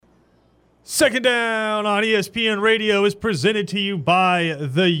Second Down on ESPN Radio is presented to you by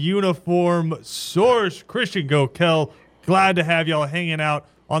the Uniform Source. Christian Gokel, glad to have y'all hanging out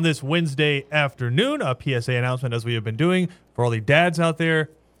on this Wednesday afternoon. A PSA announcement, as we have been doing for all the dads out there.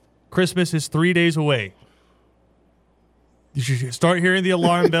 Christmas is 3 days away. You should start hearing the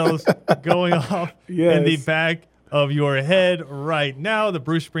alarm bells going off in the back of your head right now. The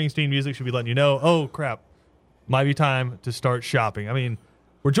Bruce Springsteen music should be letting you know, oh, crap, might be time to start shopping. I mean,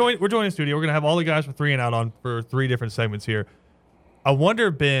 we're joining the studio. We're going to have all the guys from 3 and Out on for 3 different segments here. I wonder,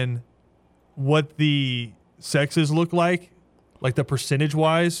 Ben, what the sexes look like the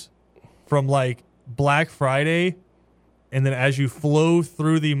percentage-wise, from like Black Friday and then as you flow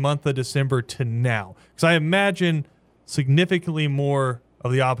through the month of December to now. Because I imagine significantly more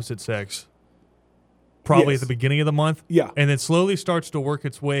of the opposite sex probably at the beginning of the month. Yeah. And then slowly starts to work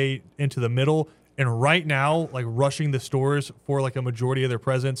its way into the middle. And right now, like rushing the stores for like a majority of their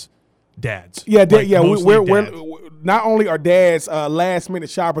presents, dads. Yeah, like we're not only are dads last minute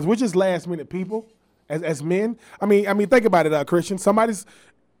shoppers, we're just last minute people as men. I mean, think about it, Christian. Somebody's,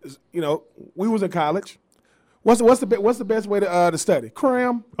 we was in college. What's the best way to study?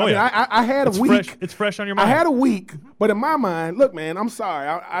 Cram. I had a week. It's fresh on your mind. I had a week, but in my mind, look, man, I'm sorry.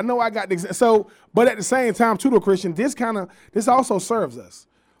 I know I got the but at the same time, too, though, Christian, this also serves us.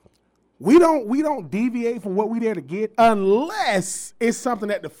 We don't deviate from what we there to get unless it's something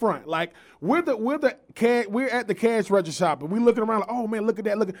at the front. Like we're at the cash register shopping. We looking around like, oh man, look at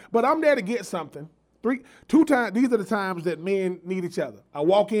that, but I'm there to get something. 2 times. These are the times that men need each other. I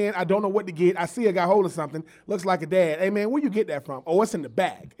walk in, I don't know what to get. I see a guy holding something, looks like a dad. Hey man, where you get that from? Oh, it's in the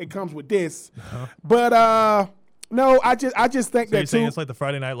bag. It comes with this. Uh-huh. But no, I just think so that you're saying it's like the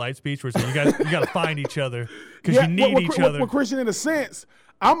Friday Night Lights speech where you got to find each other because you need each other. Well, Christian, in a sense,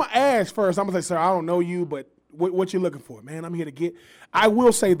 I'm going to ask first. I'm going to say, sir, I don't know you, but what you looking for? Man, I'm here to get. I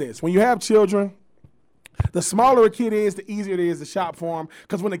will say this. When you have children, the smaller a kid is, the easier it is to shop for them.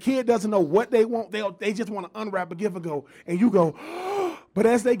 Because when a kid doesn't know what they want, they just want to unwrap a gift and go. And you go, but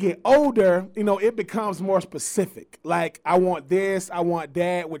as they get older, it becomes more specific. Like, I want this, I want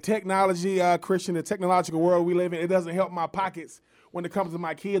that. With technology, Christian, the technological world we live in, it doesn't help my pockets when it comes to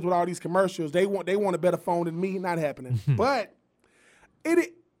my kids with all these commercials. They want a better phone than me. Not happening. But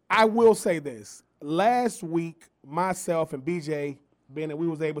I will say this. Last week, myself and BJ Bennett, we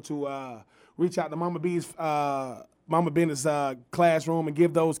was able to reach out to Mama Bennett's classroom and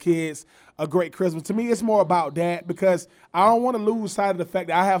give those kids a great Christmas. To me, it's more about that because I don't want to lose sight of the fact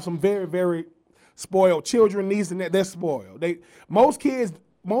that I have some very, very spoiled children, nieces, and they're spoiled. Most kids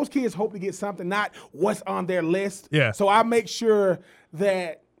hope to get something, not what's on their list. Yeah. So I make sure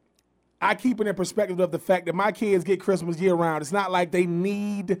that I keep it in perspective of the fact that my kids get Christmas year-round. It's not like they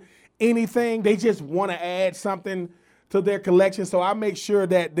need anything. They just want to add something to their collection. So I make sure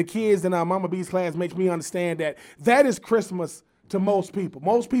that the kids in our Mama B's class makes me understand that is Christmas to most people.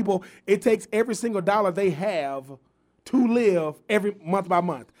 Most people, it takes every single dollar they have to live every month by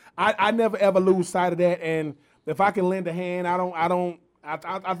month. I never, ever lose sight of that. And if I can lend a hand,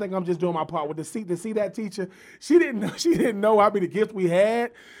 I think I'm just doing my part. To see that teacher, she didn't know how many gifts we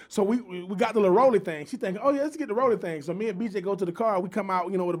had. So we got the little rolly thing. She thinking, oh yeah, let's get the rolly thing. So me and BJ go to the car. We come out,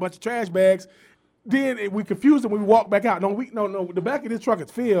 with a bunch of trash bags. Then we confused them when we walk back out. No, the back of this truck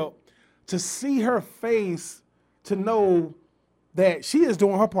is filled. To see her face, to know that she is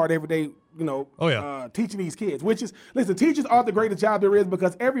doing her part every day, teaching these kids. Which is, listen, teachers are the greatest job there is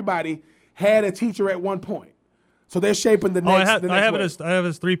because everybody had a teacher at one point. So they're shaping the next. I have it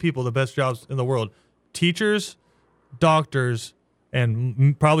as 3 people, the best jobs in the world: teachers, doctors,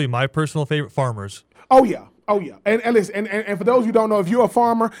 and probably my personal favorite, farmers. Oh yeah. And listen, and for those who don't know, if you're a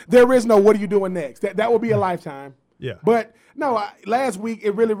farmer, there is no what are you doing next. That will be a lifetime. Yeah. But no, last week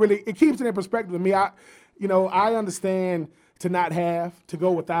it really it keeps it in perspective to me. I understand to not have, to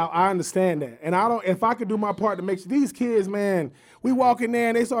go without. I understand that. And if I could do my part to make sure these kids, man, we walk in there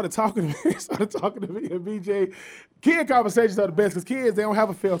and they started talking to me. And BJ. Kid conversations are the best because kids, they don't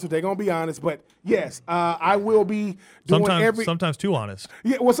have a filter. They're going to be honest. But yes, I will be doing sometimes too honest.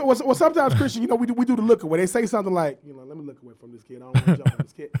 Yeah, well, sometimes, Christian, we do the look away. They say something like, let me look away from this kid. I don't want to jump on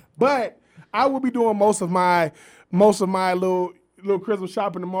this kid. But I will be doing most of my little Christmas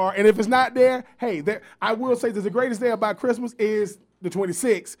shopping tomorrow. And if it's not there, hey, I will say that the greatest day about Christmas is the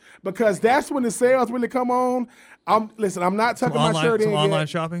 26th because that's when the sales really come on. I'm not tucking my shirt in yet. Online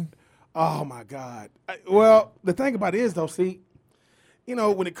shopping? Oh, my God. Well, the thing about it is, though, see,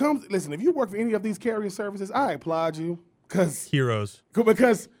 when it comes, listen, if you work for any of these carrier services, I applaud you. Heroes.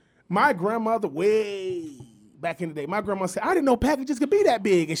 Because my grandmother way back in the day. My grandma said, I didn't know packages could be that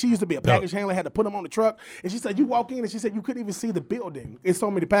big. And she used to be a package handler, had to put them on the truck. And she said, you walk in, and she said, you couldn't even see the building. It's so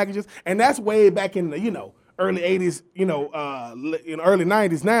many packages. And that's way back in the, early 80s, early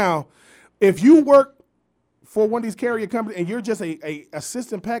 90s. Now, if you work for one of these carrier companies and you're just a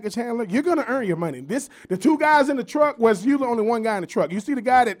assistant package handler, you're going to earn your money. The two guys in the truck was usually only one guy in the truck. You see the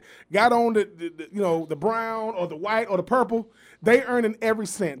guy that got on the brown or the white or the purple, they earning every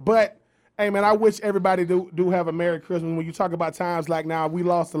cent. But hey, man, I wish everybody do have a Merry Christmas. When you talk about times like now, we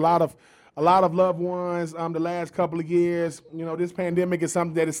lost a lot of loved ones the last couple of years. This pandemic is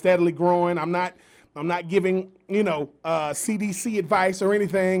something that is steadily growing. I'm not giving, CDC advice or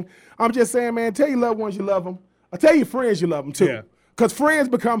anything. I'm just saying, man, tell your loved ones you love them. Or tell your friends you love them, too. Yeah. Because friends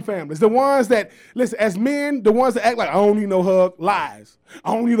become families. The ones that, listen, as men, the ones that act like, I don't need no hug, lies.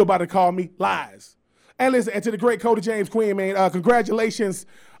 I don't need nobody to call me, lies. And listen, and to the great Cody James Quinn, man, congratulations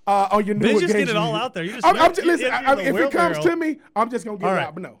on your new engagement. Just get it all out there. You just if it comes to me, I'm just going to get it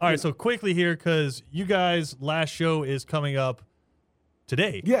out. But no. All right, so quickly here, because you guys' last show is coming up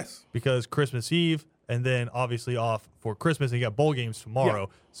today. Yes. Because Christmas Eve, and then obviously off for Christmas, and you got bowl games tomorrow.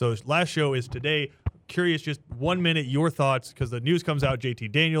 Yeah. So last show is today. Curious, just 1 minute, your thoughts, because the news comes out,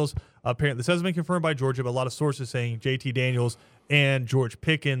 JT Daniels. Apparently, this hasn't been confirmed by Georgia, but a lot of sources saying JT Daniels and George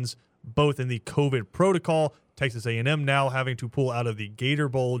Pickens both in the COVID protocol. Texas A&M now having to pull out of the Gator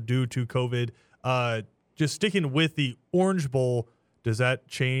Bowl due to COVID. Just sticking with the Orange Bowl, does that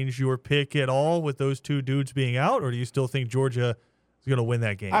change your pick at all with those two dudes being out, or do you still think Georgia is going to win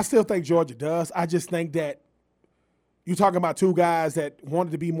that game? I still think Georgia does. I just think that you're talking about two guys that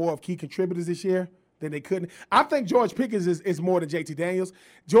wanted to be more of key contributors this year than they couldn't. I think George Pickens is more than JT Daniels.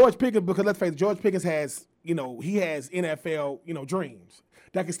 George Pickens, because let's face it, George Pickens has, he has NFL, dreams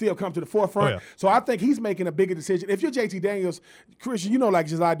that can still come to the forefront. Oh, yeah. So I think he's making a bigger decision. If you're JT Daniels, Christian, like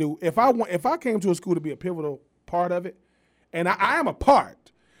just I do, if I came to a school to be a pivotal part of it, and I am a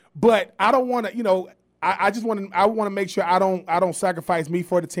part, but I don't want to, I want to make sure I don't sacrifice me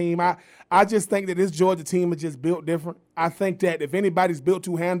for the team. I just think that this Georgia team is just built different. I think that if anybody's built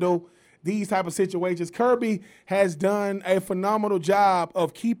to handle these type of situations, Kirby has done a phenomenal job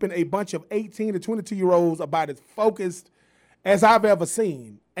of keeping a bunch of 18 to 22-year-olds about as focused as I've ever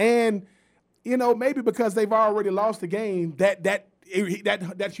seen. And, maybe because they've already lost the game, that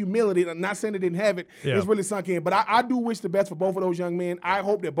humility, I'm not saying they didn't have it, it's really sunk in. But I do wish the best for both of those young men. I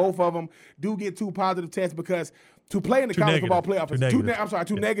hope that both of them do get 2 positive tests, because to play in the college football playoff,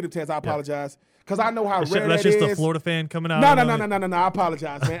 two negative tests, I apologize. Because I know how rare that's that is. That's just the Florida fan coming out. No. I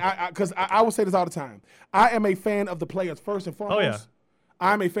apologize, man. Because I will say this all the time. I am a fan of the players first and foremost. Oh, yeah.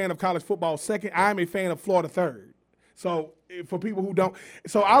 I'm a fan of college football second. I'm a fan of Florida third. So for people who don't,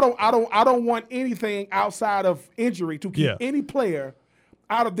 I don't want anything outside of injury to keep any player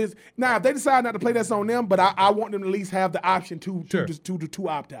out of this. Now, if they decide not to play, that's on them. But I want them to at least have the option to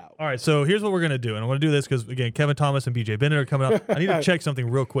opt out. All right. So here's what we're gonna do, and I'm gonna do this because again, Kevin Thomas and BJ Bennett are coming up. I need to check something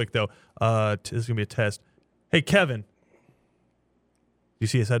real quick though. This is gonna be a test. Hey, Kevin, you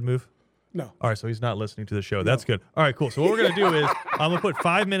see his head move? No. All right, so he's not listening to the show. That's good. All right, cool. So what we're going to do is I'm going to put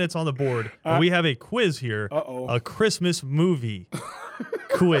 5 minutes on the board. And we have a quiz here, a Christmas movie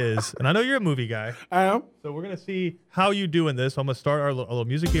quiz. And I know you're a movie guy. I am. So we're going to see how you do in this. So I'm going to start our little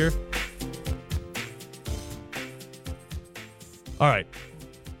music here. All right.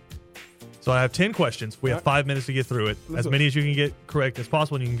 So I have 10 questions. We have 5 minutes to get through it. As many as you can get correct as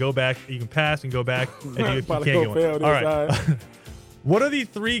possible. And you can go back. You can pass and go back. And you can't go on. All right. What are the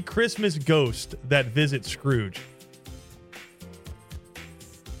 3 Christmas ghosts that visit Scrooge?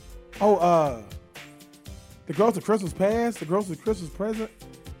 The ghost of Christmas past, the ghost of Christmas present.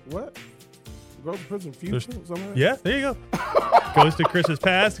 What? The ghost of Christmas future? Something like that? Yeah, there you go. Ghost of Christmas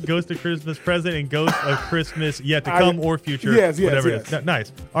past, ghost of Christmas present, and ghost of Christmas yet to come or future. Yes. It is.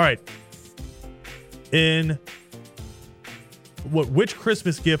 Nice. All right. Which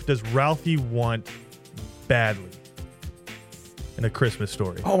Christmas gift does Ralphie want badly? In a Christmas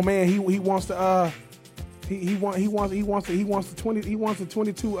Story. Oh man, he wants to he wants the 20 he wants the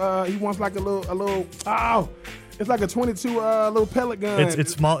 22 he wants like a little it's like a 22 little pellet gun.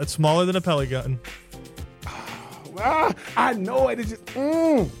 It's smaller than a pellet gun. I know it. It's just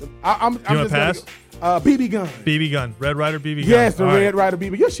I'm just pass? BB gun. BB gun. Red Ryder BB gun. Yes, the Red Ryder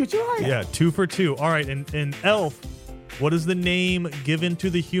BB. You're right. Yeah, 2 for 2. All right, in Elf, what is the name given to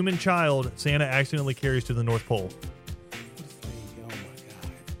the human child Santa accidentally carries to the North Pole?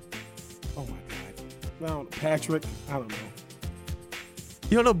 Patrick, I don't know.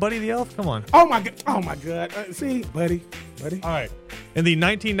 You don't know Buddy the Elf? Come on. Oh my God. See, Buddy. All right. In the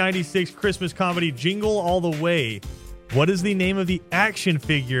 1996 Christmas comedy Jingle All the Way, What is the name of the action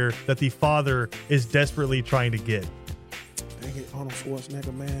figure that the father is desperately trying to get? Dang it, Arnold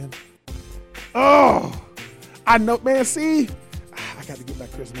Schwarzenegger, man. Oh, I know, man. See, I got to get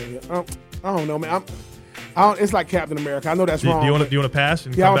back Christmas movie. I don't know, man. It's like Captain America. I know that's wrong. Do you want to pass?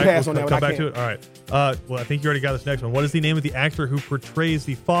 And yeah, come I'll back? pass on that. Come back to it. All right. Well, I think you already got this next one. What is the name of the actor who portrays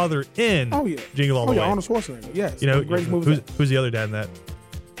the father in Jingle All the Way? Arnold Schwarzenegger. Yes. You know, great movie. Who's the other dad in that?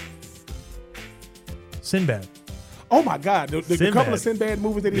 Sinbad. Oh my God, the couple of Sinbad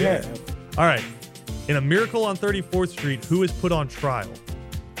movies that he had. All right. In A Miracle on 34th Street, who is put on trial?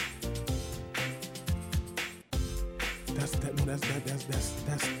 That's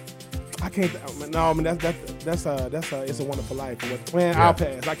I can't. No, I mean that's It's a Wonderful Life. Man, I'll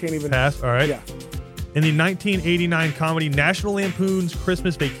pass. I can't even pass. All right. Yeah. In the 1989 comedy National Lampoon's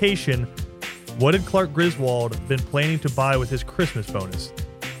Christmas Vacation, what had Clark Griswold been planning to buy with his Christmas bonus?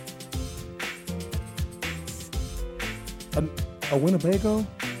 A Winnebago?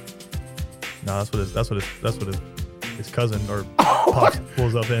 No, that's what his cousin or pops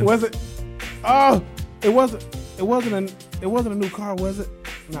pulls up in. Was it? Oh, it wasn't a new car, was it?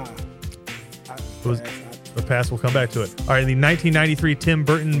 Nah. The pass will come back to it. All right, in the 1993 Tim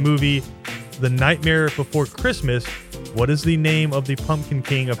Burton movie, The Nightmare Before Christmas, what is the name of the Pumpkin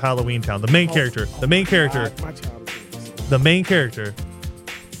King of Halloween Town? The main character. The main character. God, my child is the main character.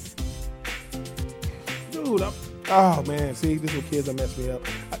 Dude, oh man, see, this is what kids that mess me up.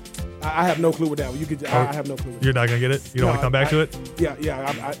 I have no clue with that one. I have no clue. You're not gonna get it. You don't want to come back to it. Yeah.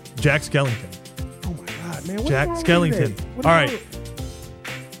 Jack Skellington. Oh my God, man. Jack Skellington. All right.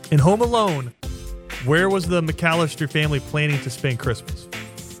 In Home Alone, where was the McAllister family planning to spend Christmas?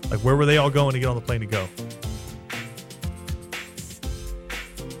 Like, where were they all going to get on the plane to go?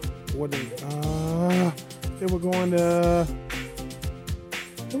 They were going to.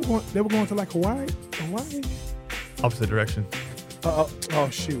 They were going to like Hawaii. Opposite direction. Oh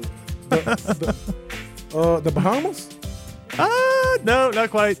shoot. The Bahamas? No, not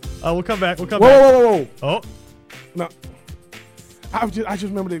quite. We'll come back. Whoa. Oh. No. I just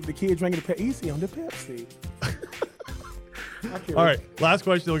remember the kid drinking the easy on the Pepsi. All right. Last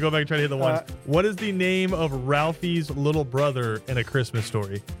question. We'll go back and try to hit the one. What is the name of Ralphie's little brother in A Christmas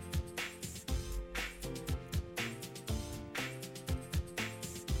Story?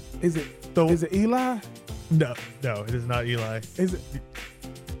 Is it Eli? No, it is not Eli. Is it?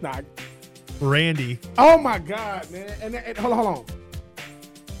 Nah. Randy. Oh my God, man! And hold on.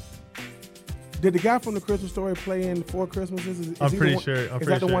 Did the guy from The Christmas Story play in Four Christmases? I'm pretty sure. Is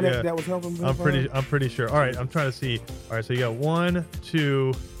that the one that was helping him? I'm pretty sure. All right, I'm trying to see. All right, so you got 1,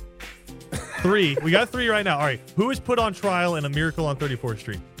 2, 3. We got 3 right now. All right, who is put on trial in A Miracle on 34th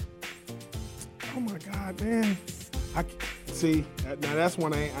Street? Oh my God, man! See, now that's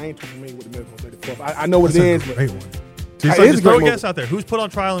one I ain't too familiar with The Miracle on 34th. I know what it is, but great one. Just throw a guess out there. Who's put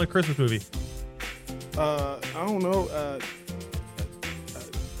on trial in a Christmas movie? I don't know.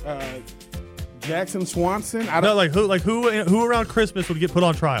 Jackson Swanson. Who around Christmas would get put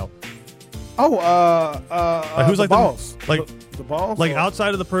on trial? Who's like the boss? The boss? Like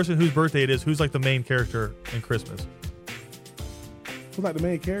outside of the person whose birthday it is, who's like the main character in Christmas? Who's like the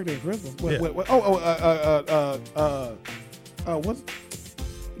main character in Christmas? What's?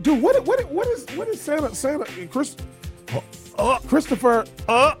 Dude, what is Santa Chris? Christopher.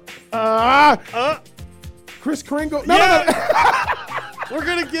 Chris Kringle. No. We're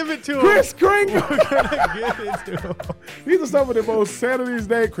going to give it to him. Chris Kringle. We're going to give it to him. These are some of the most Saturday's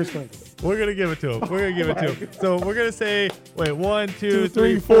Day Chris Kringle. We're going to give it to him. So we're going to say, 1, 2,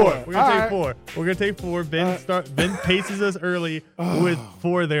 3, 4. We're going to take 4. We're going to take 4. Ben paces us early with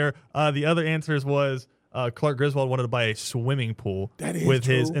 4 there. The other answers was Clark Griswold wanted to buy a swimming pool. That is with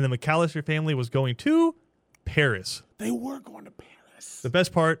true. And the McAllister family was going to Paris. They were going to Paris. The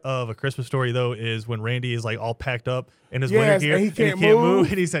best part of A Christmas Story, though, is when Randy is like all packed up in his winter gear and he can't move.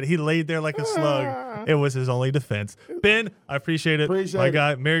 And he said he laid there like a slug. It was his only defense. Ben, I appreciate it. My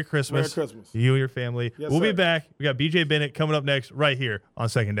guy, Merry Christmas. Merry Christmas. You and your family. Yes, we'll sir. be back. We got BJ Bennett coming up next right here on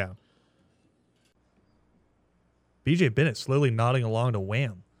Second Down. BJ Bennett slowly nodding along to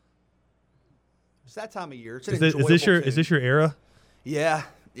Wham. It's that time of year. It's Is this your era? Yeah.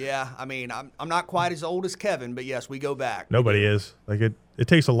 I mean, I'm not quite as old as Kevin, but yes, we go back. Nobody is. Like it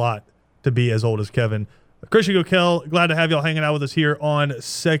takes a lot to be as old as Kevin. Christian Gokel, glad to have y'all hanging out with us here on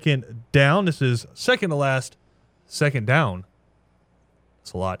Second Down. This is second to last Second Down.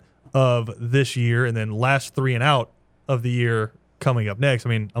 That's a lot of this year, and then last 3 and out of the year coming up next. I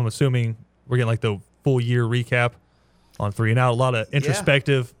mean, I'm assuming we're getting like the full year recap on 3 and Out. A lot of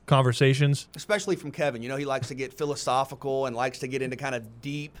introspective conversations. Especially from Kevin. You know, he likes to get philosophical and likes to get into kind of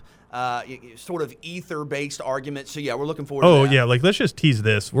deep, sort of ether-based arguments. So, yeah, we're looking forward to that. Oh, yeah. Like, let's just tease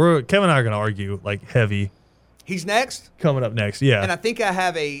this. Kevin and I are going to argue, like, heavy. He's next? Coming up next, yeah. And I think I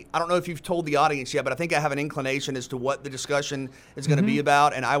don't know if you've told the audience yet, but I think I have an inclination as to what the discussion is going to be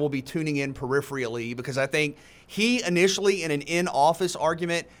about, and I will be tuning in peripherally because I think he initially in an in-office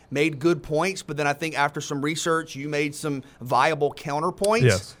argument made good points, but then I think after some research, you made some viable counterpoints.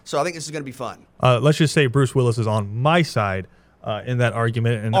 Yes. So I think this is going to be fun. Let's just say Bruce Willis is on my side in that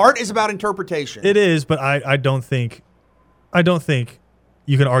argument. And art is about interpretation. It is, but I don't think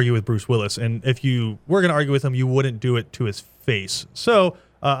you can argue with Bruce Willis. And if you were going to argue with him, you wouldn't do it to his face. So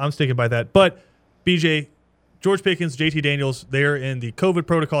I'm sticking by that. But BJ, George Pickens, JT Daniels, they're in the COVID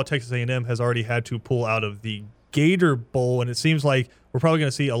protocol. Texas A&M has already had to pull out of the Gator Bowl, and it seems like we're probably going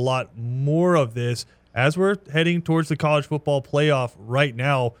to see a lot more of this as we're heading towards the college football playoff right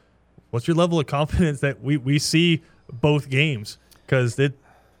now. What's your level of confidence that we see both games? Because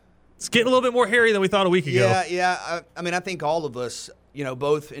it's getting a little bit more hairy than we thought a week ago. Yeah. I mean, I think all of us, you know,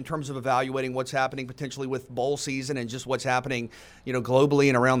 both in terms of evaluating what's happening potentially with bowl season and just what's happening, you know, globally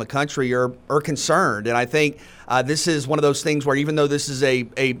and around the country are concerned. And I think this is one of those things where even though this is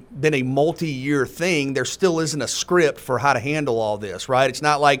been a multi-year thing, there still isn't a script for how to handle all this, right? It's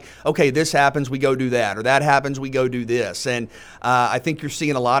not like, okay, this happens, we go do that, or that happens, we go do this. And I think you're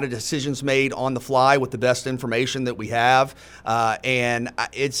seeing a lot of decisions made on the fly with the best information that we have. And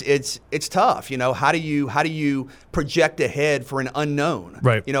it's tough. You know, how do you project ahead for an unknown?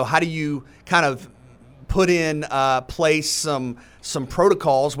 Right. You know, how do you kind of put in place some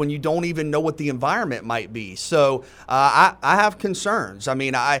protocols when you don't even know what the environment might be? So I have concerns. I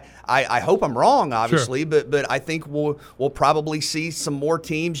mean, I hope I'm wrong, obviously, Sure. but I think we'll probably see some more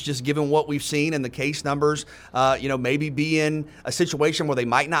teams, just given what we've seen in the case numbers, you know, maybe be in a situation where they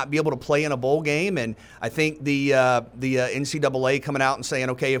might not be able to play in a bowl game. And I think the NCAA coming out and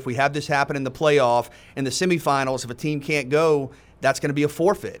saying, okay, if we have this happen in the playoff, in the semifinals, if a team can't go, that's going to be a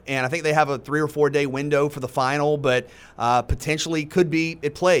forfeit. And I think they have a 3 or 4 day window for the final, but potentially could be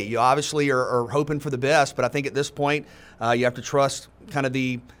at play. You obviously are hoping for the best, but I think at this point you have to trust kind of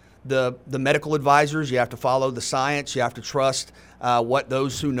the medical advisors. You have to follow the science. You have to trust what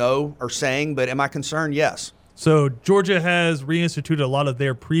those who know are saying. But am I concerned? Yes. So Georgia has reinstituted a lot of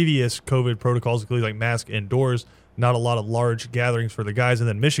their previous COVID protocols, including like mask indoors, not a lot of large gatherings for the guys. And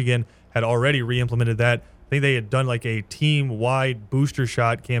then Michigan had already re-implemented that. I think they had done like a team-wide booster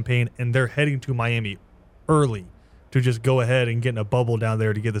shot campaign, and they're heading to Miami early to just go ahead and get in a bubble down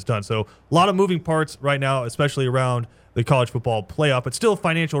there to get this done. So a lot of moving parts right now, especially around the college football playoff, but still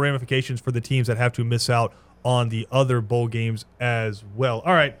financial ramifications for the teams that have to miss out on the other bowl games as well.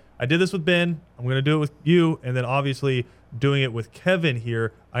 All right, I did this with Ben. I'm going to do it with you, and then obviously doing it with Kevin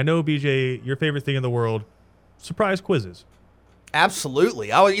here. I know, BJ, your favorite thing in the world, surprise quizzes.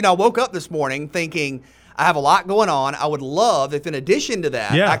 Absolutely. I woke up this morning thinking I have a lot going on. I would love if in addition to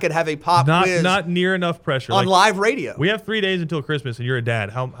that, I could have a pop quiz. Not near enough pressure. On live radio. We have 3 days until Christmas, and you're a dad.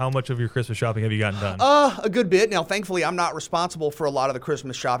 How much of your Christmas shopping have you gotten done? A good bit. Now, thankfully, I'm not responsible for a lot of the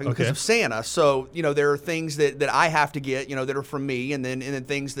Christmas shopping because of Santa. So, you know, there are things that I have to get, you know, that are from me, and then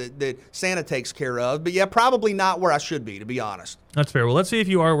things that Santa takes care of. But, yeah, probably not where I should be, to be honest. That's fair. Well, let's see if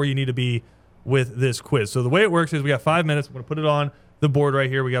you are where you need to be with this quiz. So the way it works is we got 5 minutes. I'm going to put it on the board right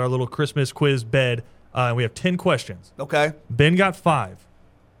here. We got our little Christmas quiz bed. And we have 10 questions. Okay. Ben got 5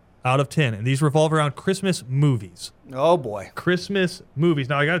 out of 10, and these revolve around Christmas movies. Oh, boy. Christmas movies.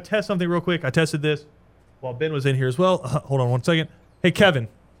 Now, I got to test something real quick. I tested this while Ben was in here as well. Hold on 1 second. Hey, Kevin.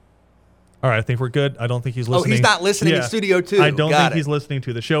 All right, I think we're good. I don't think he's listening. Oh, he's not listening in studio, too. I don't think he's listening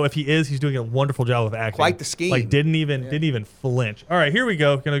to the show. If he is, he's doing a wonderful job of acting. Quite the scheme. Like, didn't even flinch. All right, here we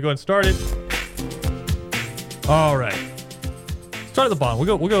go. Going to go and start it. All right. Start at the bottom.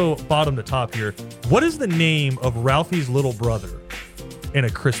 We'll go bottom to top here. What is the name of Ralphie's little brother in A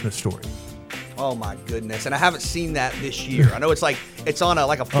Christmas Story? Oh my goodness! And I haven't seen that this year. I know it's on a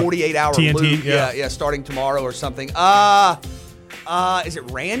 48-hour TNT, loop. yeah, starting tomorrow or something. Is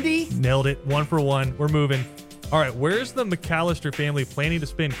it Randy? Nailed it. 1 for 1. We're moving. All right. Where's the McAllister family planning to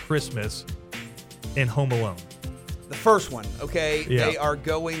spend Christmas in Home Alone? The first one. Okay. Yeah. They are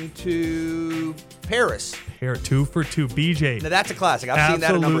going to Paris. 2 for 2. BJ. Now that's a classic. I've seen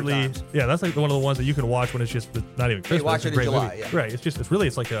that a number of times. Yeah, that's like one of the ones that you can watch when it's just not even Christmas. You watch it in July, movie. Right.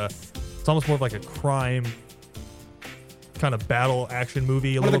 It's almost more of like a crime kind of battle action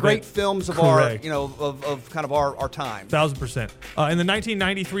movie. One of the great films of Correct. of kind of our time. 1,000%. In the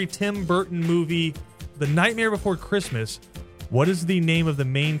 1993 Tim Burton movie, The Nightmare Before Christmas, What is the name of the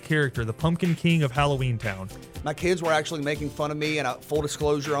main character, the Pumpkin King of Halloween Town? My kids were actually making fun of me, and full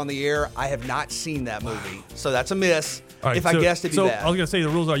disclosure on the air, I have not seen that movie. So that's a miss. All right, if I guessed it'd be that. I was going to say the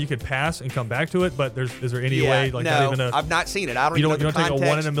rules are you could pass and come back to it, but is there any way? Like, no, not even I've not seen it. I don't you even know don't the take context. a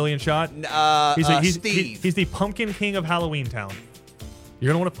 1 in a million shot? Steve. He's the Pumpkin King of Halloween Town.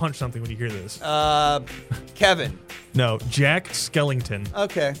 You're going to want to punch something when you hear this. Kevin. No, Jack Skellington.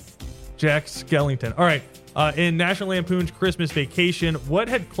 Okay. Jack Skellington. All right. In National Lampoon's Christmas Vacation, what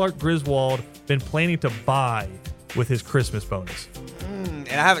had Clark Griswold been planning to buy with his Christmas bonus? And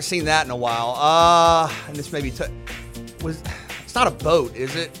I haven't seen that in a while. And this maybe it's not a boat,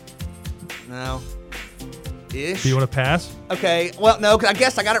 is it? No. Ish. Do you want to pass? Okay. Well, no, because I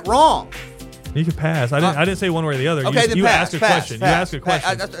guess I got it wrong. You can pass. I didn't say one way or the other. Okay, then you pass, ask a pass, question. pass, You ask a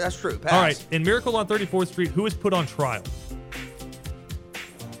question. That's true. Pass. All right. In Miracle on 34th Street, who is put on trial?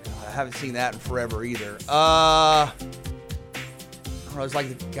 I haven't seen that in forever either. I don't know, it's like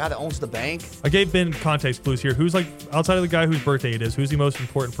the guy that owns the bank. I gave Ben context clues here. Who's like, outside of the guy whose birthday it is, who's the most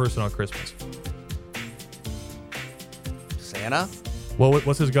important person on Christmas? Santa? Well,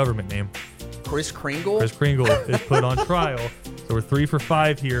 what's his government name? Kris Kringle? Kris Kringle is put on trial. So we're 3 for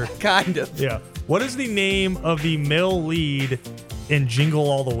 5 here. Kind of. Yeah. What is the name of the male lead in Jingle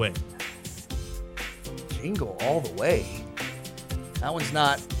All the Way? Jingle All the Way. That one's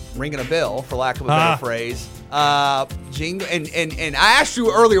not ringing a bell, for lack of a better phrase. Jingle, and I asked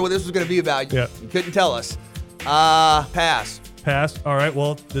you earlier what this was going to be about. Yeah. You couldn't tell us. Pass. Pass. All right.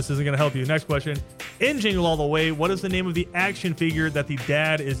 Well, this isn't going to help you. Next question. In Jingle All the Way, what is the name of the action figure that the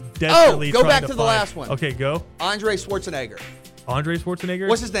dad is desperately go trying back to to the find? last one. Okay, go. Andre Schwarzenegger. Andre Schwarzenegger?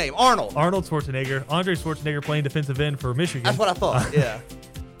 What's his name? Arnold. Arnold Schwarzenegger. Andre Schwarzenegger playing defensive end for Michigan. That's what I thought. Yeah.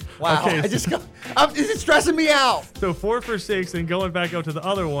 Wow. Okay, is it stressing me out? So 4 for 6, and going back up to the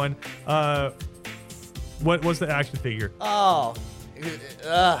other one, what's the action figure? Oh.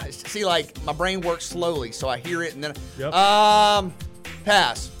 See, like, my brain works slowly, so I hear it and then... Yep.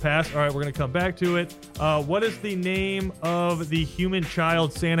 Pass. Pass. All right, we're going to come back to it. What is the name of the human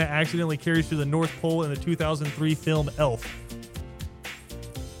child Santa accidentally carries to the North Pole in the 2003 film Elf?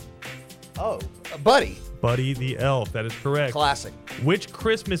 Oh, Buddy. Buddy the Elf. That is correct. Classic. Which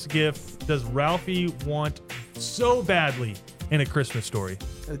Christmas gift does Ralphie want so badly in A Christmas Story?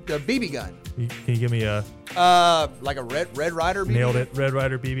 The BB gun. Can you give me a... Like a Red Ryder BB Nailed gun? it. Red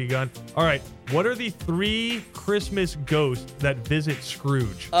Ryder BB gun. All right. What are the 3 Christmas ghosts that visit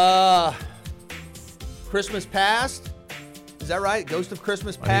Scrooge? Christmas Past. Is that right? Ghost of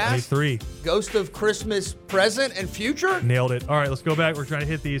Christmas I need Past? 3. Ghost of Christmas Present and Future? Nailed it. All right, let's go back. We're trying to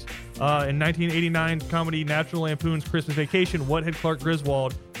hit these. In 1989 comedy National Lampoon's Christmas Vacation, what had Clark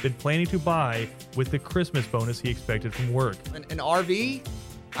Griswold been planning to buy with the Christmas bonus he expected from work? An RV?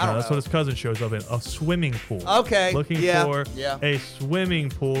 I don't That's know. what his cousin shows up in. A swimming pool. Okay. Looking Yeah. for Yeah. a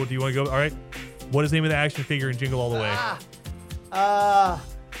swimming pool. Do you want to go? All right. What is the name of the action figure in Jingle All the Way?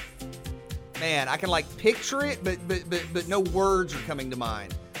 Man, I can like picture it, but no words are coming to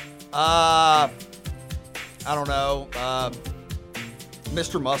mind. I don't know.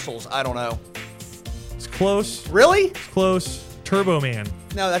 Mr. Muscles. I don't know. It's close. Really? It's close. Turbo Man.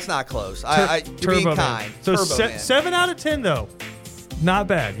 No, that's not close. You're Turbo being Man. kind. So Turbo Man. 7 out of 10 though. Not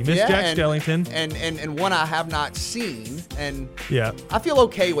bad. You missed Jack Skellington. And one I have not seen, and Yeah. I feel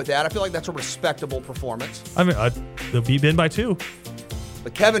okay with that. I feel like that's a respectable performance. I mean, they'll be Ben by 2.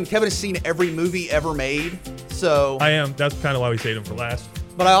 But Kevin has seen every movie ever made, so. I am. That's kind of why we saved him for last.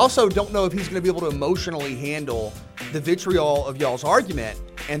 But I also don't know if he's going to be able to emotionally handle the vitriol of y'all's argument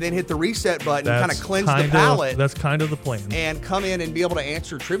and then hit the reset button, kind of cleanse the palate. That's kind of the plan. And come in and be able to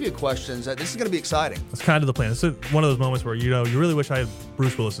answer trivia questions. This is going to be exciting. That's kind of the plan. This is one of those moments where, you really wish I had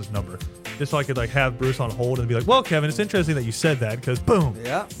Bruce Willis's number. Just so I could have Bruce on hold and be like, well, Kevin, it's interesting that you said that because boom.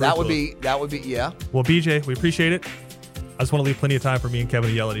 Yeah, Bruce that would Willis. be, yeah. Well, BJ, we appreciate it. I just want to leave plenty of time for me and Kevin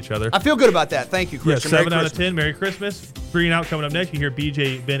to yell at each other. I feel good about that. Thank you, Yeah, Christian. 7 Merry out of Christmas. 10. Merry Christmas. 3 and out coming up next. You hear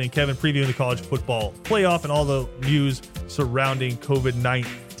BJ, Ben, and Kevin previewing the college football playoff and all the news surrounding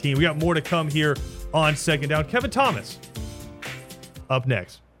COVID-19. We got more to come here on Second Down. Kevin Thomas up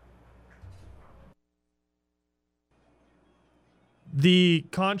next. The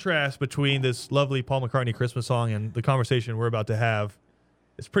contrast between this lovely Paul McCartney Christmas song and the conversation we're about to have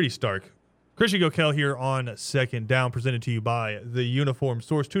is pretty stark. Christian Gokel here on Second Down, presented to you by The Uniform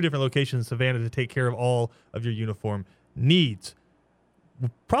Source. 2 different locations in Savannah to take care of all of your uniform needs. We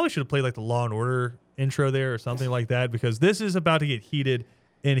probably should have played the Law and Order intro there or something like that, because this is about to get heated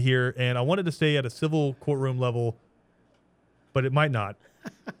in here, and I wanted to stay at a civil courtroom level, but it might not.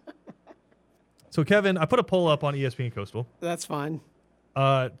 So, Kevin, I put a poll up on ESPN Coastal. That's fine.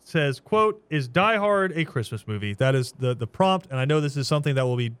 says, quote, "Is Die Hard a Christmas movie?" That is the prompt, and I know this is something that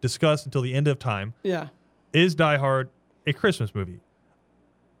will be discussed until the end of time. Yeah. Is Die Hard a Christmas movie?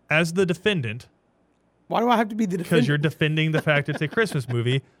 As the defendant, Why do I have to be the defendant? because you're defending the fact it's a Christmas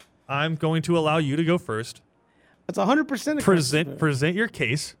movie, I'm going to allow you to go first. It's 100% a Christmas movie. Present your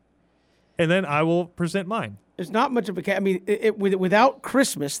case, and then I will present mine. There's not much of a. I mean, without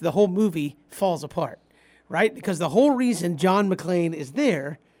Christmas, the whole movie falls apart, right? Because the whole reason John McClane is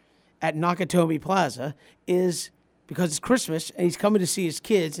there at Nakatomi Plaza is because it's Christmas and he's coming to see his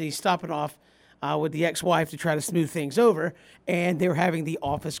kids and he's stopping off with the ex-wife to try to smooth things over, and they're having the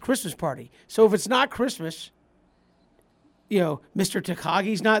office Christmas party. So if it's not Christmas, Mr.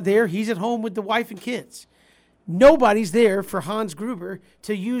 Takagi's not there. He's at home with the wife and kids. Nobody's there for Hans Gruber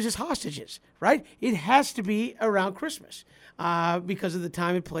to use as hostages, right? It has to be around Christmas because of the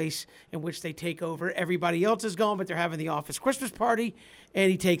time and place in which they take over. Everybody else is gone, but they're having the office Christmas party,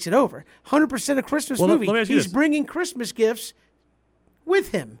 and he takes it over. 100% a Christmas movie. Let me ask you He's this. bringing Christmas gifts with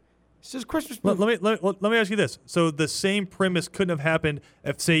him. This is a Christmas movie. Let me ask you this. So the same premise couldn't have happened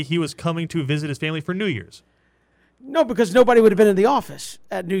if, say, he was coming to visit his family for New Year's. No, because nobody would have been in the office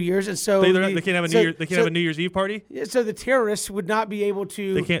at New Year's, and so They can't have a New Year's. They can't have a New Year's Eve party. Yeah, so the terrorists would not be able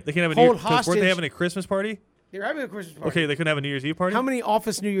to. They can't have a hold New Year's. hostage. Weren't they having a Christmas party? They're having a Christmas party. Okay, they couldn't have a New Year's Eve party. How many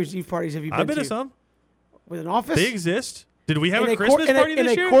office New Year's Eve parties have you been to? I've been to some. With an office? They exist. Did we have In a Christmas party in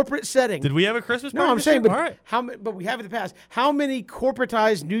this a year? corporate setting. Did we have a Christmas party? No, I'm this saying, year? but All right. but we have in the past. How many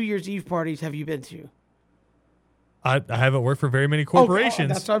corporatized New Year's Eve parties have you been to? I haven't worked for very many corporations.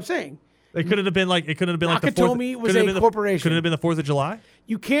 That's what I'm saying. It couldn't have been like the Nakatomi 4th. was a corporation. Couldn't have been the 4th of July.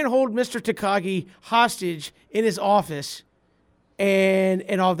 You can't hold Mr. Takagi hostage in his office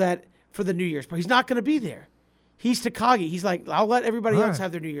and all that for the New Year's party. He's not going to be there. He's Takagi. He's like, I'll let everybody All else right.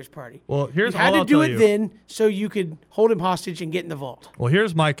 have their New Year's party. Well, here's you had all to I'll do tell it you. then so you could hold him hostage and get in the vault. Well,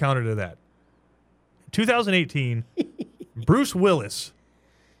 here's my counter to that. 2018, Bruce Willis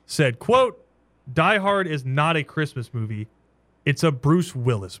said, quote, "Die Hard is not a Christmas movie. It's a Bruce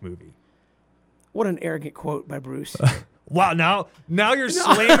Willis movie." What an arrogant quote by Bruce. Wow, now you're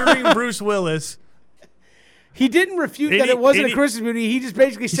slandering Bruce Willis. He didn't refute that it wasn't a Christmas movie. He just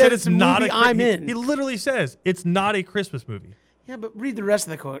basically said it's a movie I'm in. He literally says it's not a Christmas movie. Yeah, but read the rest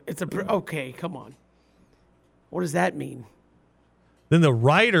of the quote. Okay, come on. What does that mean? Then the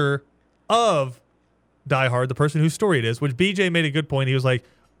writer of Die Hard, the person whose story it is, which BJ made a good point. He was like,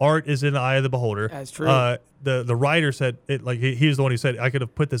 art is in the eye of the beholder. That's true. The writer said it like he was the one who said I could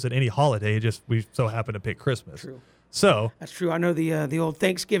have put this at any holiday. We so happened to pick Christmas. True. So that's true. I know the old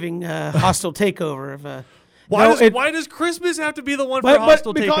Thanksgiving hostile takeover of. Why does Christmas have to be the one for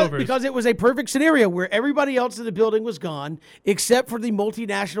hostile takeovers? Because it was a perfect scenario where everybody else in the building was gone, except for the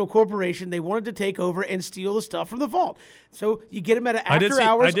multinational corporation. They wanted to take over and steal the stuff from the vault. So you get them at an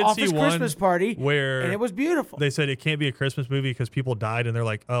after-hours office Christmas party, and it was beautiful. They said it can't be a Christmas movie because people died, and they're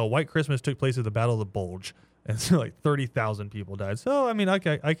like, "Oh, White Christmas took place at the Battle of the Bulge." And so like 30,000 people died. So I mean, I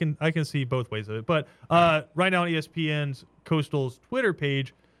can see both ways of it. But right now on ESPN's Coastal's Twitter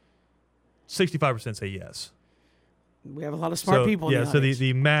page, 65% say yes. We have a lot of smart people. Yeah, so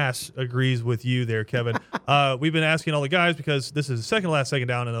the mass agrees with you there, Kevin. We've been asking all the guys because this is the second to last second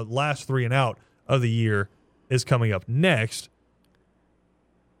down, and the last 3 and out of the year is coming up next.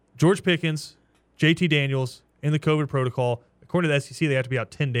 George Pickens, JT Daniels in the COVID protocol. According to the SEC, they have to be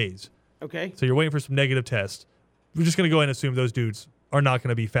out 10 days. Okay. So you're waiting for some negative tests. We're just going to go ahead and assume those dudes are not going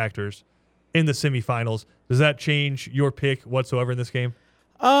to be factors in the semifinals. Does that change your pick whatsoever in this game?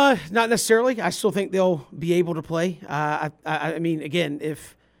 Not necessarily. I still think they'll be able to play. I mean, again,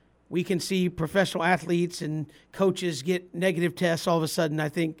 if we can see professional athletes and coaches get negative tests all of a sudden, I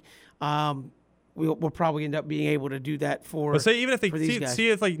think we'll probably end up being able to do that for. But say even if they see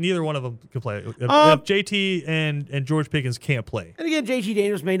if like neither one of them could play, if JT and George Pickens can't play, and again, JT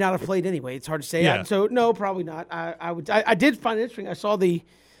Daniels may not have played anyway. It's hard to say. Yeah. So no, probably not. I did find it interesting. I saw the.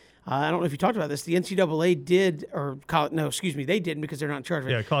 I don't know if you talked about this. The NCAA did, they didn't because they're not in charge of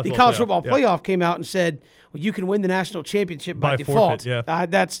it. Yeah, the college football playoff came out and said, well, you can win the national championship by default. Forfeit, yeah.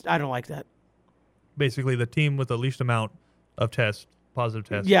 I don't like that. Basically, the team with the least amount of positive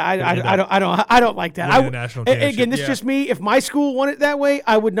tests. Yeah, I don't like that. The national championship. Again, this is just me. If my school won it that way,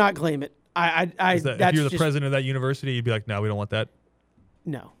 I would not claim it. If you're the president of that university, you'd be like, no, we don't want that.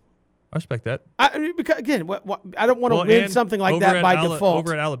 No. I respect that. Because again, I don't want to win something like that by default.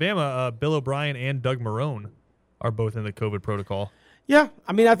 Over at Alabama, Bill O'Brien and Doug Marrone are both in the COVID protocol. Yeah,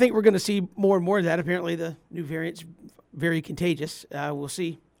 I mean, I think we're going to see more and more of that. Apparently, the new variant's very contagious. We'll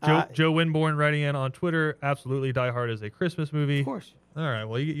see. Joe Winborn writing in on Twitter, absolutely, Die Hard is a Christmas movie. Of course. All right,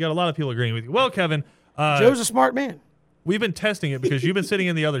 well, you got a lot of people agreeing with you. Well, Kevin. Joe's a smart man. we've been testing it because you've been sitting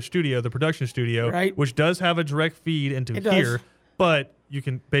in the other studio, the production studio, Right. which does have a direct feed into It does. here. But you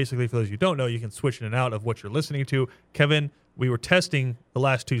can basically, for those you don't know, you can switch in and out of what you're listening to. Kevin, we were testing the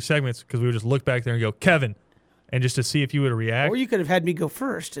last 2 segments because we would just look back there and go, Kevin, and just to see if you would react. Or you could have had me go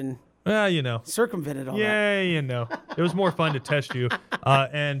first and Well, you know. circumvented all that. Yeah, you know. It was more fun to test you.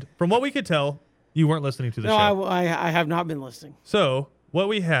 And from what we could tell, you weren't listening to the No, show. I have not been listening. So what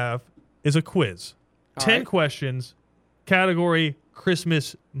we have is a quiz. All 10 right. questions, category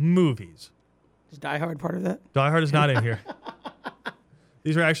Christmas movies. Is Die Hard part of that? Die Hard is not in here.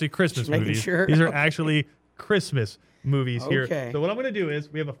 These are actually Christmas Just making movies. sure. These are actually Christmas movies here. Okay. So what I'm going to do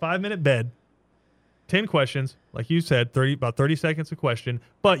is we have a 5-minute bed, 10 questions, like you said, about 30 seconds a question,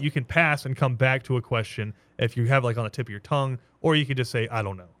 but you can pass and come back to a question if you have like on the tip of your tongue, or you can just say, I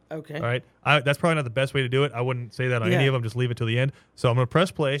don't know. Okay. All right. That's probably not the best way to do it. I wouldn't say that on any Yeah. of them. Just leave it till the end. So I'm going to press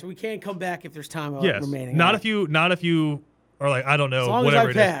play. So we can come back if there's time Yes. remaining. Not All if you are like, I don't know, As long as whatever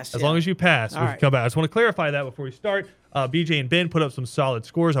I it is. pass, As yeah. long as you pass, we All can right. come back. I just want to clarify that before we start. BJ and Ben put up some solid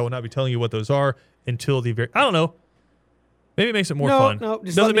scores. I will not be telling you what those are until the very. I don't know. Maybe it makes it more No, fun. no,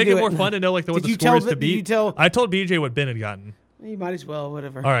 just Does let it me make do it more it. fun to know like what Did the you score tell is to the- did beat? you tell- I told BJ what Ben had gotten. You might as well,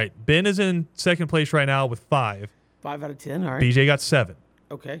 whatever. All right. Ben is in second place right now with 5. 5 out of 10. All right. BJ got 7.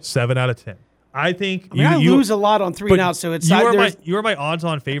 Okay. 7 out of 10. I think I mean, I you lose a lot on 3 But and out, so it's you not are there's- my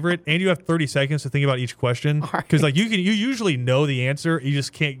odds-on favorite, and you have 30 seconds to think about each question right. because like you usually know the answer, you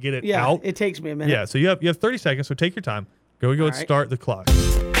just can't get it yeah, out. it takes me a minute. Yeah, so you have 30 seconds, so take your time. Go and right. start the clock.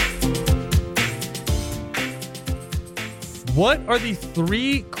 What are the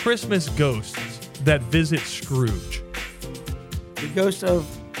 3 Christmas ghosts that visit Scrooge? The ghost of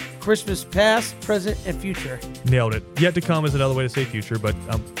Christmas past, present, and future. Nailed it. Yet to come is another way to say future, but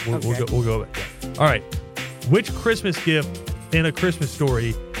we'll Okay. go with that. All right. Which Christmas gift in A Christmas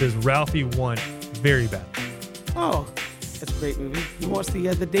Story does Ralphie want very bad? Oh, that's a great movie. He wants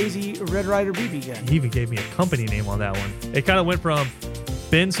the Daisy Red Ryder BB gun. He even gave me a company name on that one. It kind of went from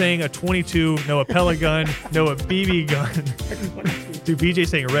Ben saying a 22, no a pellet gun, no a BB gun, to BJ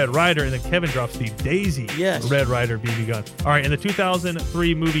saying a Red Ryder, and then Kevin drops the Daisy Yes. Red Ryder BB gun. All right, in the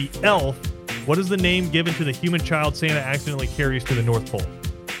 2003 movie Elf, what is the name given to the human child Santa accidentally carries to the North Pole?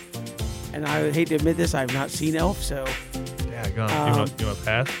 And I hate to admit this, I have not seen Elf, so Yeah, go on. You want to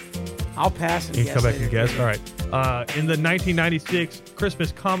pass? I'll pass and You guess. can come back it. and guess. All right. In the 1996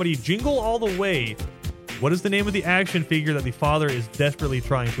 Christmas comedy Jingle All the Way, what is the name of the action figure that the father is desperately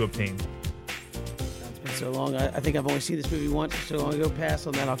trying to obtain? It's been so long. I think I've only seen this movie once, so I'm going to go pass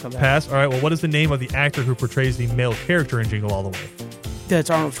on that. I'll come back. Pass. All right. Well, what is the name of the actor who portrays the male character in Jingle All the Way?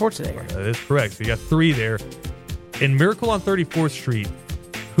 That's Arnold Schwarzenegger. That is correct. So you got 3 there. In Miracle on 34th Street,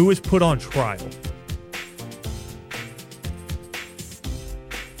 who is put on trial?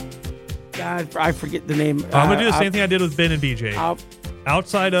 God, I forget the name. I'm going to do the same thing I did with Ben and BJ. I'll,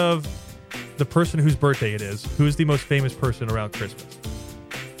 Outside of the person whose birthday it is, who is the most famous person around Christmas?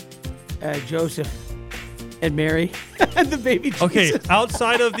 Joseph and Mary, the baby Jesus. Okay,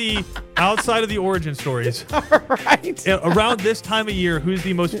 outside of the origin stories, right. around this time of year, who's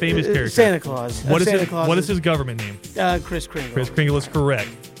the most famous character? Santa Claus. What is Santa his, Claus what is his government name? Kris Kringle. Kris Kringle is correct.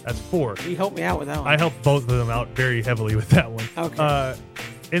 That's 4. He helped me out with that one. I helped both of them out very heavily with that one. Okay.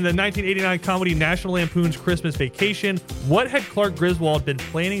 In the 1989 comedy National Lampoon's Christmas Vacation, what had Clark Griswold been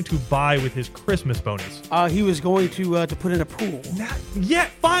planning to buy with his Christmas bonus? He was going to put in a pool. Not yet,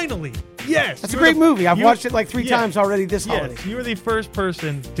 finally. Yes. That's a You were great the- movie. I've you- watched it like 3 yes, times already this holiday. Yes, you were the first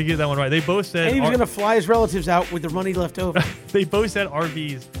person to get that one right. They both said And he was going to fly his relatives out with the money left over. they both said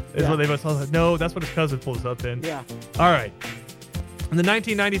RVs is Yeah. what they both said. No, that's what his cousin pulls up in. Yeah. All right. In the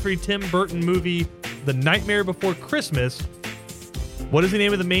 1993 Tim Burton movie The Nightmare Before Christmas, what is the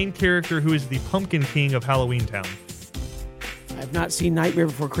name of the main character who is the Pumpkin King of Halloween Town? I've not seen Nightmare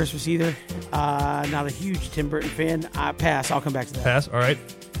Before Christmas either. Not a huge Tim Burton fan. Pass. I'll come back to that. Pass. All right.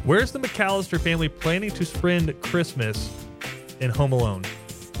 Where's the McAllister family planning to spend Christmas in Home Alone?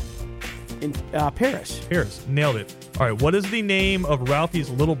 In Paris. Paris. Nailed it. All right. What is the name of Ralphie's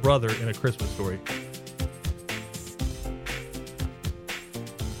little brother in A Christmas Story?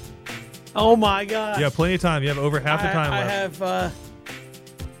 Oh my God. You have plenty of time. You have over half the time I left. have.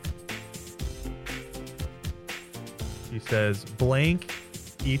 He says, blank,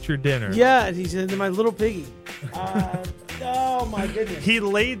 eat your dinner. Yeah, he's in My Little Piggy. Oh my goodness. He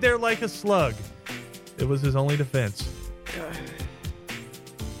laid there like a slug. It was his only defense.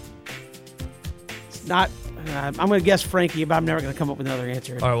 It's not. I'm going to guess Frankie, but I'm never going to come up with another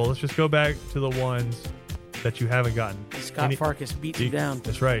answer. All right, well, let's just go back to the ones that you haven't gotten. Scott Farkas beats him down.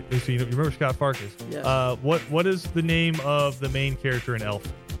 That's right. So you remember Scott Farkas? Yes. What is the name of the main character in Elf?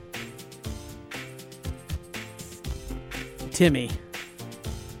 Timmy.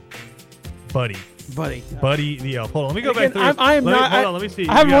 Buddy. Buddy the Elf. Hold on, let me go back through. I am not. Hold on, let me see.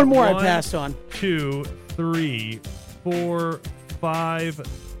 I have You got one more I passed on. 2, 3, 4, 5,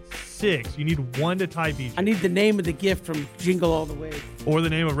 6. You need one to tie BJ. I need the name of the gift from Jingle All the Way. Or the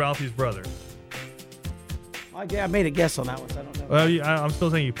name of Ralphie's brother. I made a guess on that one, so I don't know. Well, I'm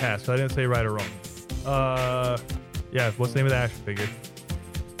still saying you passed, so I didn't say right or wrong. Yeah, what's the name of the action figure?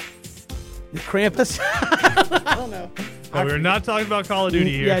 The Krampus? I don't know. No, we're not talking about Call of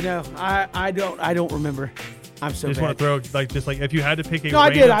Duty here. Yeah, no. I don't remember. I'm so Just bad. want to throw just like if you had to pick a No,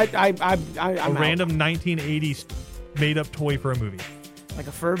 random, I did. I'm out. random 1980s made up toy for a movie. Like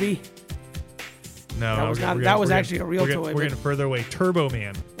a Furby? No, That was we're not- gonna- that we're was gonna- actually a real we're toy, gonna- but- We're getting further away. Turbo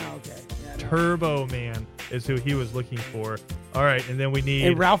Man. Oh, okay. Yeah, no. Turbo Man is who he was looking for. All right, and then we need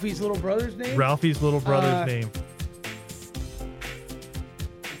And Ralphie's little brother's name? Ralphie's little brother's name.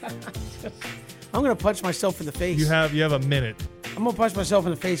 I'm going to punch myself in the face. You have a minute. I'm going to punch myself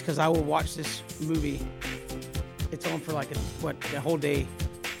in the face because I will watch this movie. It's on for like a whole day.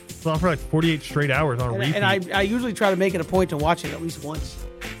 It's on for like 48 straight hours on a repeat. And I usually try to make it a point to watch it at least once.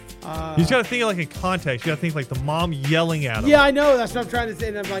 You just got to think of like in context. You got to think like the mom yelling at him. Yeah, I know. That's what I'm trying to say.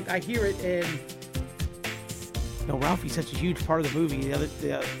 And I'm like, I hear it, and Ralphie's such a huge part of the movie. The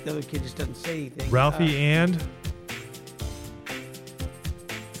other kid just doesn't say anything. Ralphie and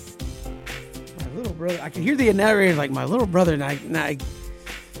my little brother. I can hear the narrator like my little brother, and I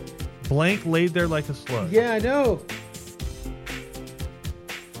Blank laid there like a slug. yeah, I know.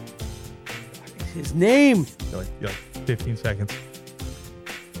 His name. You're like 15 seconds.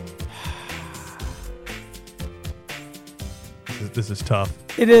 This is tough.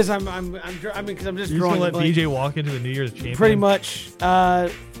 It is. I mean, because I'm just You're just drawing gonna a let blank. BJ walk into the New Year's champion. Pretty much.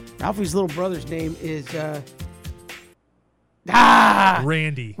 Ralphie's little brother's name is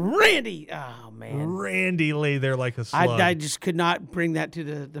Randy. Randy. Oh man. Randy lay there like a slug. I just could not bring that to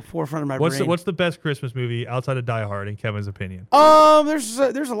the forefront of my brain. What's the best Christmas movie outside of Die Hard in Kevin's opinion? There's a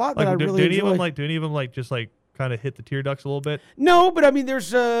lot that I do really any enjoy. of them do any of them just kind of hit the tear ducts a little bit? No, but I mean,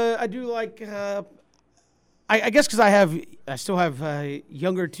 there's I do like I guess because I still have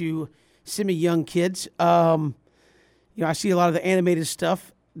younger to semi-young kids. I see a lot of the animated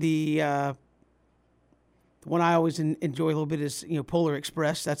stuff. The one I always enjoy a little bit is Polar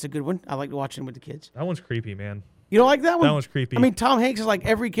Express. That's a good one. I like watching with the kids. That one's creepy, man. You don't like that one? That one's creepy. I mean, Tom Hanks is like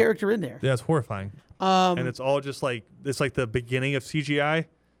every character in there. Yeah, it's horrifying. And it's all just like the beginning of CGI,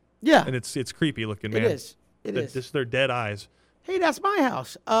 Yeah, and it's creepy looking, man. it is. It is. Just their dead eyes. Hey, that's my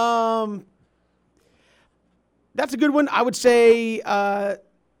house. That's a good one. I would say,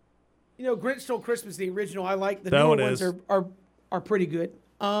 Grinch Stole Christmas, the original. I like the That newer one ones is. are pretty good.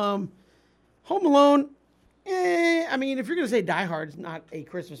 Home Alone. I mean, if you're gonna say Die Hard is not a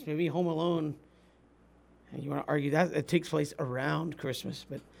Christmas movie, Home Alone. You want to argue that it takes place around Christmas,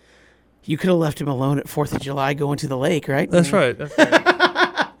 but you could have left him alone at 4th of July going to the lake, right? That's right.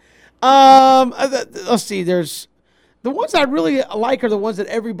 Let's see. There's the ones I really like are the ones that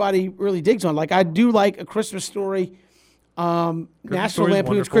everybody really digs on. Like I do like A Christmas Story, National Story's Lampoon's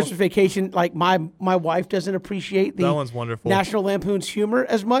wonderful. Christmas Vacation. Like my wife doesn't appreciate the That one's wonderful. National Lampoon's humor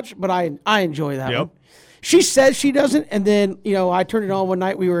as much, but I enjoy that Yep. one. She says she doesn't, and then I turned it on one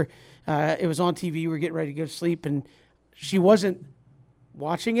night. We were it was on TV. We were getting ready to go to sleep, and she wasn't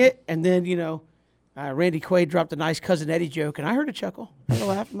watching it. And then Randy Quaid dropped a nice Cousin Eddie joke, and I heard a chuckle. I heard a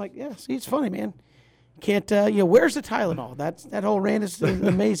laugh. I'm like, yeah, see, it's funny, man. Can't where's the Tylenol? That whole rant is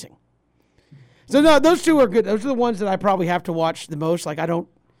amazing. So no, those two are good. Those are the ones that I probably have to watch the most. Like I don't.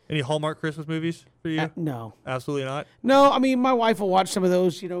 Any Hallmark Christmas movies for you? No. Absolutely not. No, I mean my wife will watch some of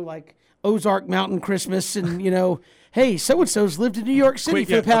those. Like Ozark Mountain Christmas, and hey, so and so's lived in New York City Quick,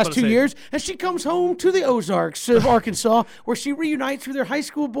 for yeah, the past I was about 2 to say. years, and she comes home to the Ozarks of Arkansas, where she reunites with her high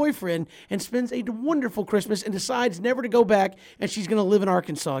school boyfriend and spends a wonderful Christmas, and decides never to go back, and she's going to live in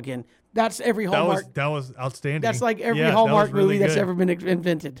Arkansas again. That's every Hallmark. That was outstanding. That's like every Yeah, that Hallmark was really movie that's good. ever been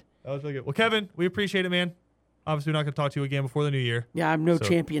invented. That was really good. Well, Kevin, we appreciate it, man. Obviously, we're not going to talk to you again before the new year. Yeah, I'm no So-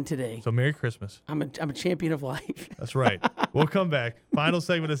 champion today. So Merry Christmas. I'm a champion of life. That's right. We'll come back. Final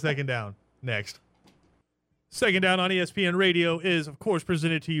segment of Second Down next. Second Down on ESPN Radio is, of course,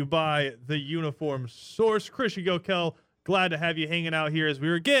 presented to you by the Uniform Source. Christian Gokel, glad to have you hanging out here as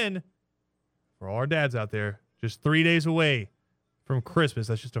we're again, for all our dads out there, just 3 days away from Christmas.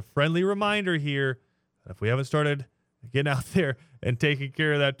 That's just a friendly reminder here that if we haven't started getting out there and taking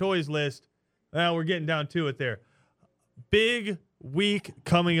care of that toys list, well, we're getting down to it there. Big week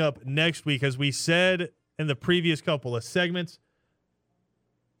coming up next week, as we said in the previous couple of segments.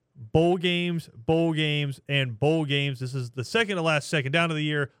 Bowl games, and bowl games. This is the second to last second down of the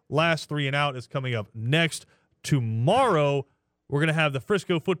year. Last 3 and out is coming up next tomorrow, we're going to have the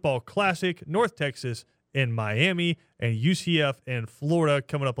Frisco Football Classic, North Texas in Miami, and UCF and Florida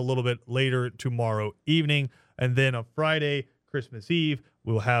coming up a little bit later tomorrow evening. And then on Friday, Christmas Eve,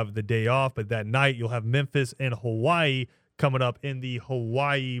 we'll have the day off. But that night, you'll have Memphis and Hawaii coming up in the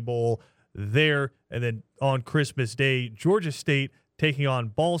Hawaii Bowl there. And then on Christmas Day, Georgia State taking on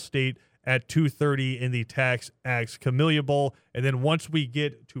Ball State at 2:30 in the Tax Axe Camellia Bowl. And then once we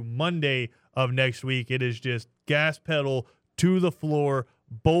get to Monday of next week, it is just gas pedal to the floor,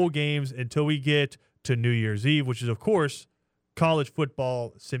 bowl games until we get to New Year's Eve, which is, of course, college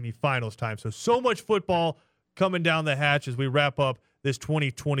football semifinals time. So much football coming down the hatch as we wrap up this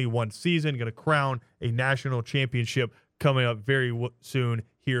 2021 season. Going to crown a national championship coming up very soon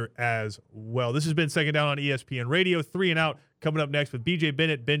here as well. This has been Second Down on ESPN Radio. 3 and Out coming up next with BJ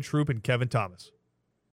Bennett, Ben Troop, and Kevin Thomas.